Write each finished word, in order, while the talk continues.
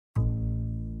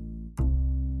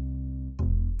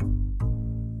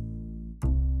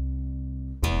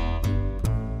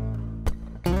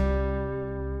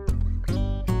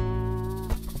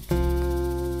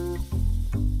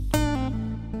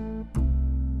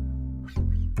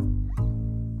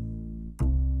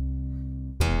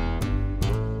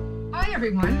Hi,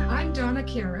 everyone. I'm Donna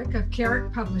Carrick of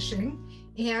Carrick Publishing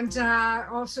and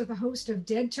also the host of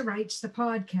Dead to Rights, the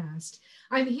podcast.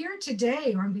 I'm here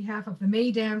today on behalf of the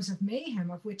Mesdames of Mayhem,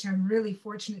 of which I'm really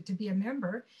fortunate to be a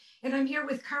member. And I'm here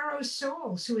with Caro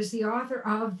Soles, who is the author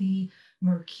of the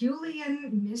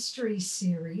Merculian Mystery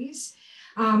Series.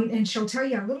 And she'll tell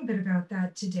you a little bit about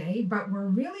that today, but we're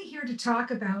really here to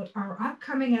talk about our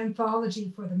upcoming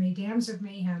anthology for the Mesdames of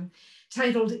Mayhem,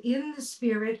 titled In the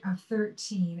Spirit of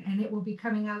 13, and it will be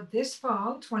coming out this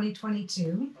fall,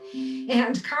 2022.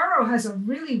 And Caro has a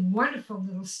really wonderful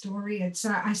little story. It's,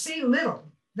 I say little,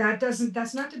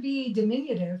 that's not to be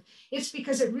diminutive. It's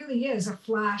because it really is a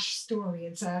flash story.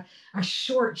 It's a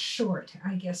short,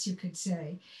 I guess you could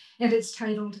say. And it's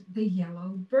titled The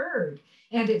Yellow Bird.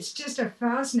 And it's just a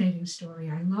fascinating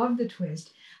story. I love the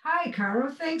twist. Hi,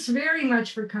 Caro. Thanks very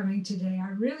much for coming today. I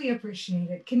really appreciate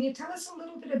it. Can you tell us a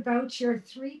little bit about your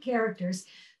three characters,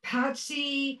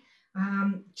 Patsy,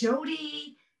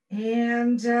 Jody,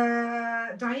 and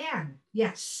Diane?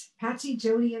 Yes, Patsy,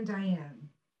 Jody, and Diane.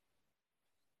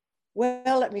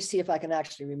 Well, let me see if I can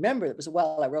actually remember. It was a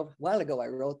while ago I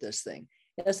wrote this thing.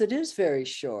 Yes, it is very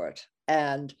short.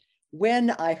 And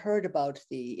when I heard about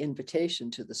the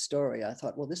invitation to the story, I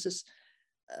thought, well, this is,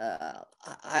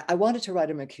 I wanted to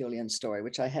write a Merculian story,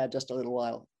 which I had just a little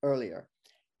while earlier.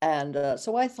 And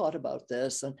so I thought about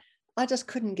this, and I just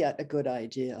couldn't get a good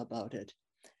idea about it.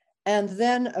 And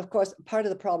then, of course, part of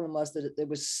the problem was that it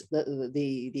was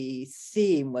the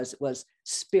theme was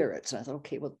spirits. And I thought,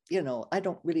 okay, well, you know, I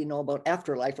don't really know about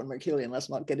afterlife on Merculian. Let's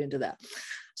not get into that.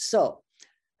 So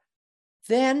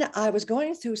then I was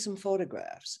going through some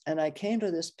photographs, and I came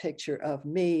to this picture of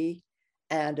me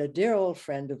and a dear old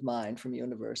friend of mine from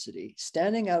university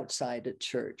standing outside at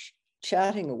church,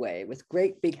 chatting away with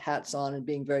great big hats on and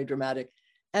being very dramatic.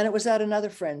 And it was at another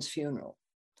friend's funeral,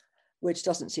 which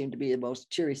doesn't seem to be the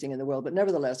most cheery thing in the world, but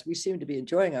nevertheless, we seem to be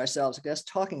enjoying ourselves, I guess,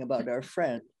 talking about our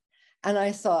friend. And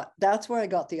I thought that's where I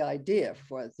got the idea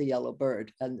for The Yellow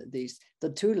Bird. And the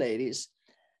two ladies,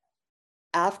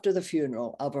 after the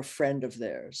funeral of a friend of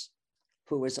theirs,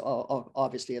 who was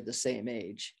obviously of the same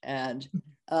age. And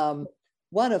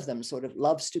one of them sort of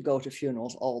loves to go to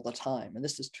funerals all the time. And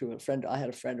this is true. I had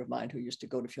a friend of mine who used to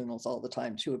go to funerals all the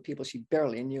time too, of people she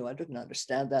barely knew. I didn't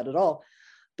understand that at all.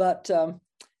 But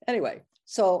anyway,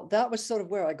 so that was sort of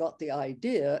where I got the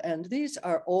idea. And these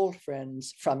are old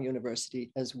friends from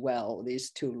university as well,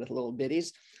 these two little old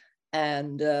biddies.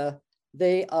 And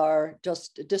they are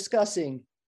just discussing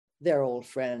their old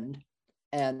friend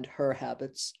and her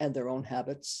habits and their own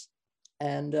habits.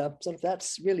 And sort of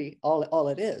that's really all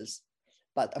it is.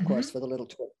 But of course, for the little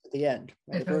twist at the end.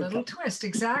 With a little twist,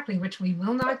 exactly, which we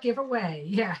will not give away.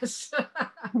 Yes.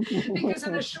 Because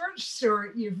in a short story,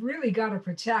 you've really got to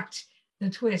protect the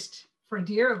twist for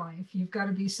dear life. You've got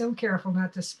to be so careful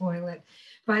not to spoil it.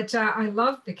 But I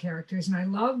loved the characters, and I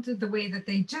loved the way that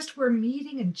they just were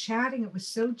meeting and chatting. It was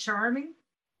so charming.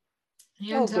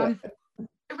 And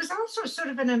it was also sort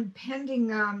of an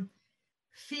impending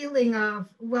feeling of,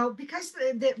 well, because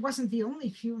that wasn't the only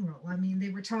funeral. I mean, they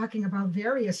were talking about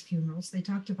various funerals. They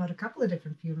talked about a couple of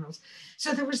different funerals.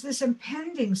 So there was this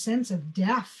impending sense of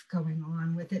death going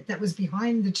on with it that was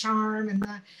behind the charm and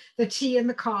the tea and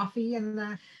the coffee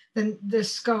and the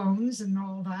scones and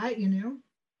all that, you know?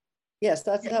 Yes,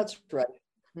 that's right.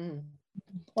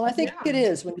 Well, I think it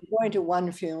is. When you're going to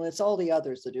one funeral, it's all the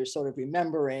others that you're sort of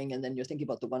remembering, and then you're thinking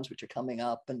about the ones which are coming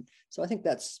up. And so I think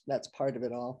that's part of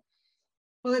it all.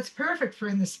 Well, it's perfect for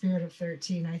In the Spirit of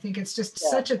 13. I think it's just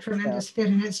such a tremendous fit.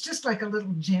 And it's just like a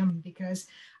little gem, because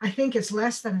I think it's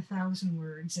less than 1,000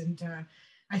 words. And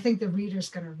I think the reader's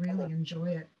going to really enjoy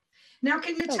it. Now,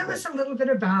 can you tell us a little bit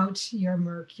about your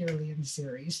Merculian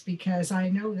series? Because I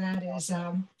know that is,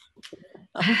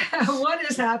 what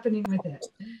is happening with it?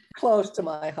 Close to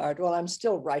my heart. Well, I'm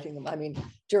still writing them. I mean,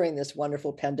 during this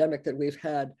wonderful pandemic that we've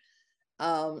had,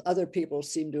 other people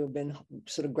seem to have been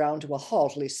sort of ground to a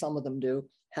halt, at least some of them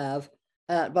have.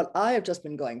 But I have just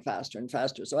been going faster and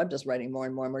faster. So I'm just writing more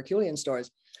and more Merculian stories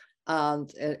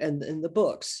and in the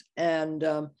books. And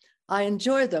I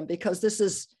enjoy them because this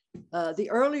is, the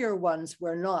earlier ones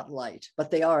were not light, but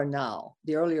they are now.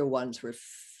 The earlier ones were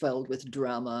filled with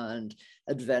drama and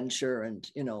adventure and,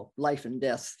 you know, life and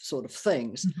death sort of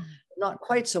things. Not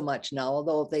quite so much now,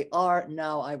 although they are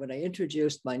now. When I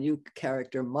introduced my new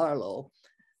character, Marlowe,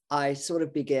 I sort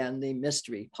of began the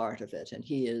mystery part of it. And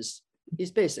he's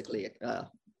basically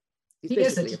he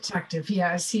is a detective.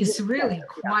 Yes, he's really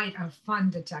quite a fun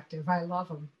detective. I love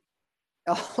him.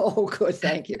 Oh, good.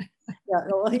 Thank you. Yeah,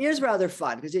 well, he is rather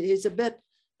fun because he's a bit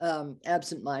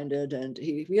absent-minded, and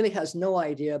he really has no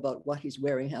idea about what he's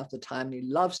wearing half the time. He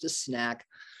loves to snack.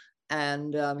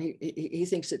 And he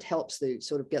thinks it helps the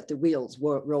sort of get the wheels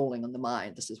rolling on the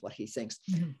mind. This is what he thinks.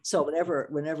 Mm-hmm. So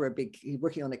whenever he's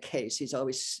working on a case, he's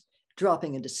always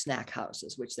dropping into snack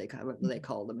houses, which they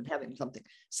call them, and having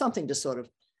something to sort of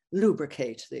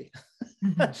lubricate the.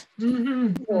 That's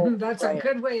a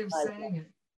good way of saying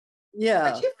it.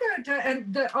 Yeah. But you've got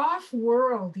and the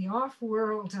off-world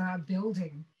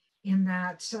building in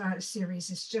that series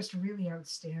is just really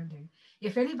outstanding.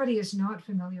 If anybody is not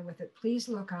familiar with it, please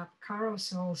look up Karo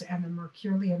Soles and the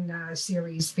Mercurian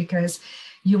series, because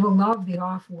you will love the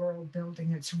off-world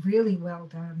building. It's really well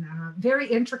done, very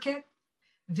intricate,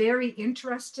 very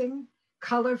interesting,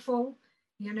 colorful,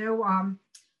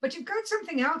 but you've got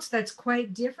something else that's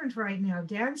quite different right now,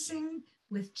 Dancing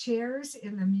with Chairs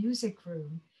in the Music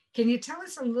Room. Can you tell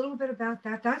us a little bit about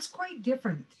that? That's quite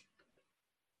different.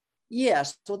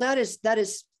 Yes, so that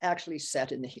is actually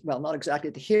set in not exactly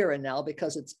the here and now,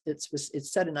 because it's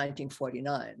set in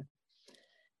 1949,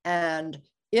 and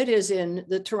it is in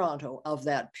the Toronto of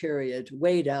that period,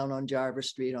 way down on Jarvis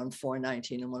Street on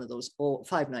 419, and one of those old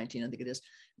 519, I think it is,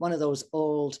 one of those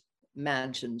old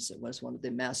mansions. It was one of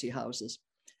the Massey houses,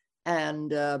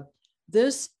 and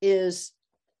this is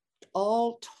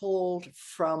all told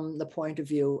from the point of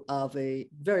view of a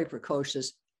very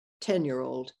precocious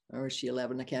 10-year-old, or is she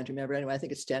 11? I can't remember. Anyway, I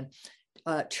think it's 10,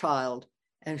 child,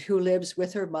 and who lives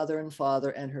with her mother and father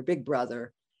and her big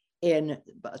brother in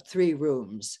 3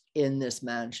 rooms in this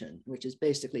mansion, which is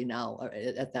basically now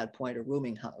at that point a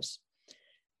rooming house.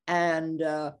 And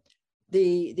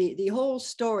the whole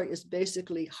story is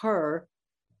basically her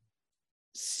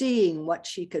seeing what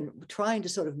she can, trying to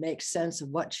sort of make sense of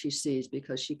what she sees,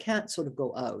 because she can't sort of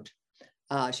go out.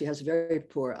 She has very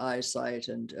poor eyesight,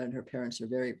 and her parents are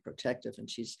very protective, and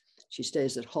she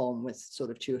stays at home with sort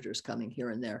of tutors coming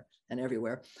here and there and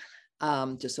everywhere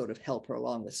to sort of help her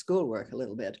along with schoolwork a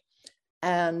little bit.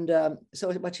 And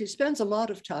but she spends a lot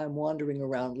of time wandering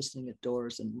around, listening at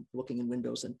doors and looking in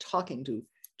windows and talking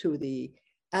to the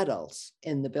adults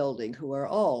in the building, who are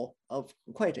all of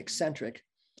quite eccentric,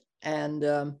 and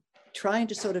trying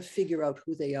to sort of figure out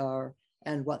who they are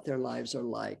and what their lives are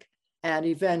like. And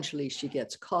eventually she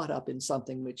gets caught up in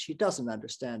something which she doesn't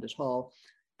understand at all.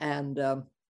 And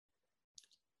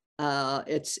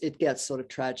it gets sort of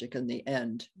tragic in the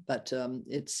end. But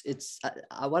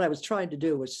what I was trying to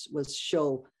do was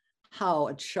show how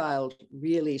a child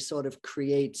really sort of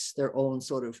creates their own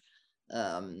sort of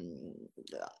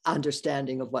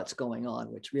understanding of what's going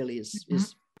on, which really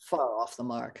is far off the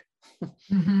mark.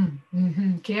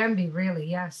 Can be, really,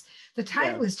 yes. The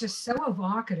title is just so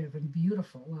evocative and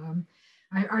beautiful.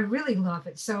 I really love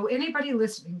it. So anybody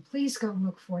listening, please go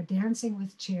look for Dancing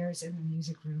with Chairs in the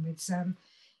Music Room. It's a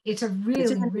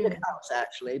really, really house,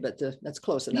 actually, but that's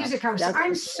close enough. Music House.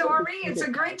 I'm sorry, it's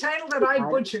a great title that I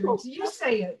butchered. You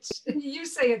say it. You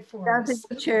say it for us. Dancing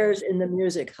with Chairs in the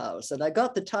Music House, and I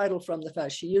got the title from the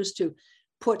fact she used to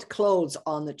put clothes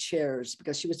on the chairs,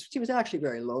 because she was actually a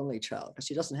very lonely child, because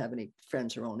she doesn't have any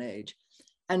friends her own age,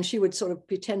 and she would sort of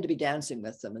pretend to be dancing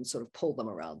with them and sort of pull them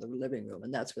around the living room,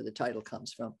 and that's where the title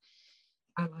comes from.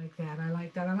 I like that. I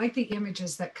like the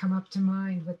images that come up to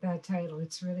mind with that title.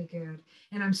 It's really good.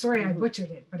 And I'm sorry I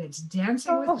butchered it, but it's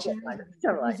Dancing with Chairs in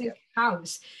the Music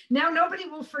House. Now nobody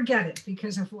will forget it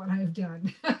because of what I've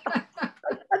done.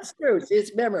 That's true.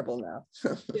 It's memorable now.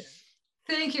 Yeah.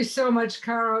 Thank you so much,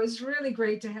 Karo. It's really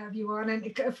great to have you on.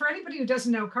 And for anybody who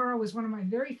doesn't know, Karo was one of my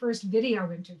very first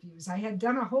video interviews. I had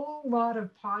done a whole lot of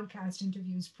podcast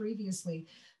interviews previously,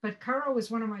 but Karo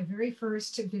was one of my very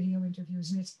first video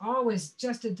interviews, and it's always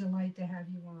just a delight to have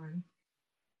you on.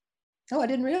 Oh, I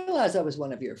didn't realize I was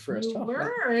one of your first. You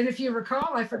were, and if you recall,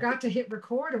 I forgot to hit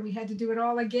record, and we had to do it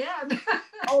all again.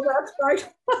 Oh, that's right.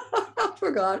 I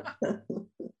forgot.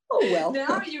 Oh, well.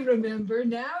 Now you remember.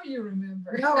 Now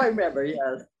I remember,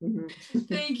 yes.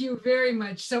 Thank you very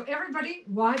much. So everybody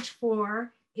watch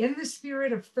for In the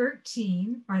Spirit of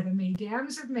 13 by the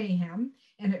Mesdames of Mayhem,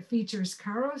 and it features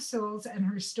Karo Soles and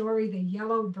her story, The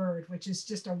Yellow Bird, which is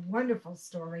just a wonderful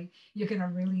story. You're going to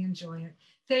really enjoy it.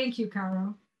 Thank you,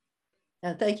 Karo.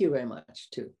 And thank you very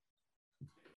much, too.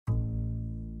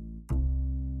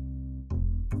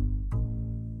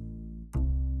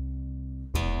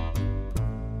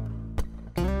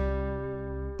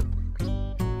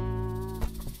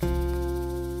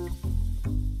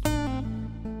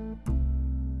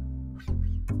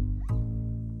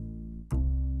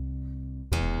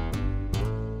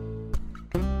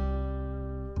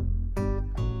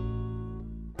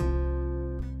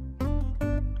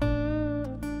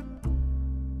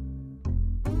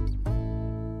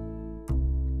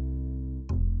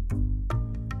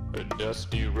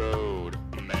 Dusty road,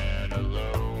 a man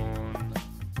alone,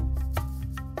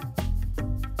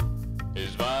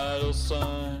 vital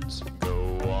signs go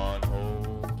on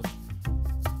hold.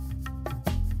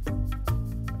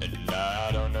 And I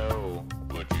don't know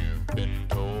what you've been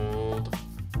told,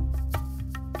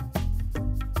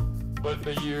 but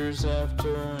the years have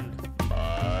turned my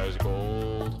eyes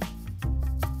gold.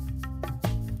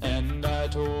 And I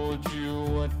told you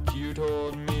what you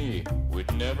told me,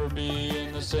 we'd never be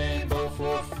in the same boat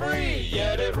for free.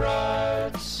 Yet it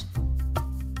rides,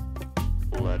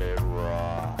 let it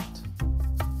rock.